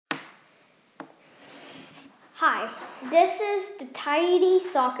Hi, this is the Tidy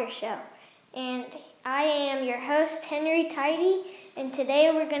Soccer Show, and I am your host, Henry Tidy, and today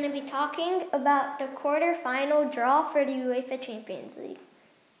we're going to be talking about the quarterfinal draw for the UEFA Champions League.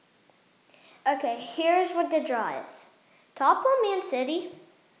 Okay, here's what the draw is. Top one, Man City,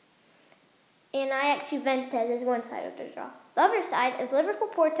 and Ajax Juventus is one side of the draw. The other side is Liverpool,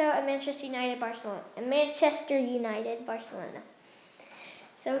 Porto, and Manchester United, Barcelona, and Manchester United, Barcelona.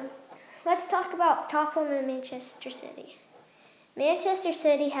 So let's talk about Tottenham and Manchester City. Manchester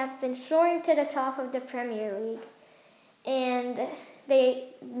City have been soaring to the top of the Premier League, and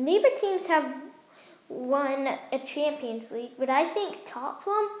neither teams have won a Champions League, but I think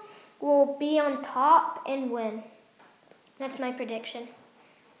Tottenham will be on top and win. That's my prediction.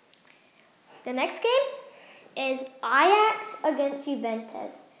 The next game is Ajax against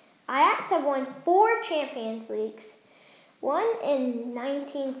Juventus. Ajax have won 4 Champions Leagues. One in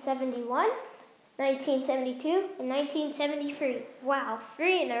 1971, 1972, and 1973. Wow,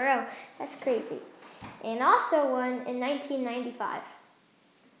 3 in a row. That's crazy. And also one in 1995.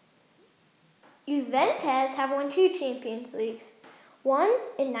 Juventus have won 2 Champions Leagues. One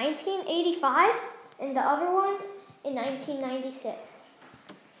in 1985 and the other one in 1996.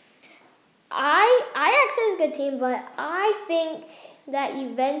 Ajax is a good team, but I think that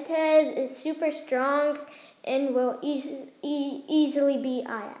Juventus is super strong and will easily beat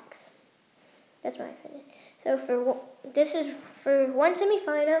Ajax. That's my opinion. So this is for one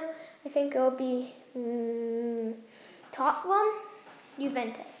semifinal. I think it will be Tottenham,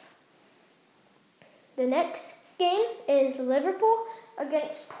 Juventus. The next game is Liverpool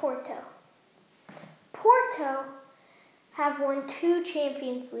against Porto. Porto have won 2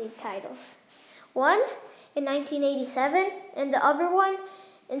 Champions League titles. One in 1987 and the other one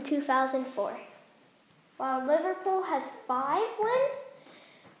in 2004. While Liverpool has 5 wins,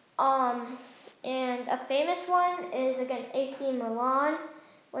 and a famous one is against AC Milan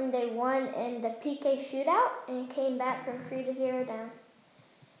when they won in the PK shootout and came back from 3-0 down.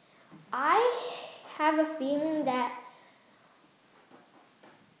 I have a feeling that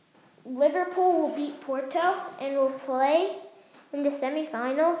Liverpool will beat Porto and will play in the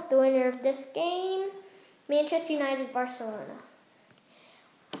semifinal. The winner of this game, Manchester United, Barcelona.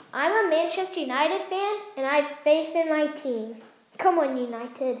 I'm a Manchester United fan, and I have faith in my team. Come on,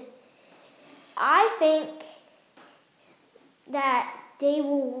 United. I think that they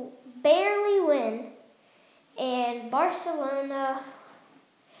will barely win, and Barcelona,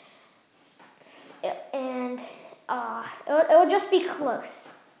 and it'll just be close.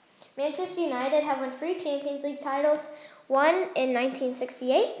 Manchester United have won 3 Champions League titles, one in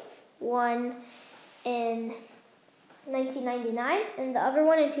 1968, one in 1999, and the other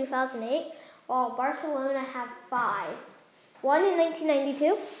one in 2008, while Barcelona have 5. One in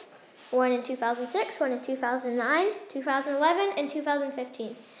 1992, one in 2006, one in 2009, 2011, and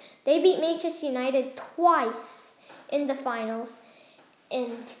 2015. They beat Manchester United twice in the finals,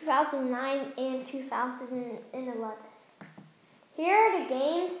 in 2009 and 2011. Here are the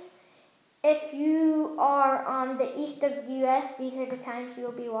games. If you are on the east of the U.S., these are the times you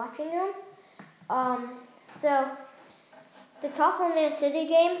will be watching them. So the Tottenham Man City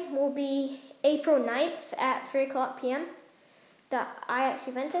game will be April 9th at 3 o'clock p.m. The Ajax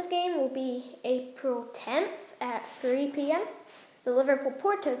Juventus game will be April 10th at 3 p.m. The Liverpool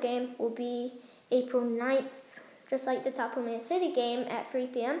Porto game will be April 9th, just like the Tottenham Man City game at 3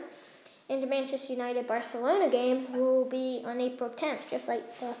 p.m. And the Manchester United Barcelona game will be on April 10th, just like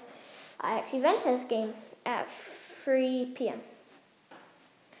the Ajax Juventus game at 3 p.m.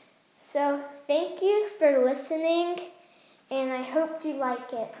 So thank you for listening, and I hope you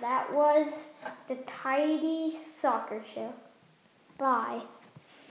like it. That was the Tidy Soccer Show. Bye.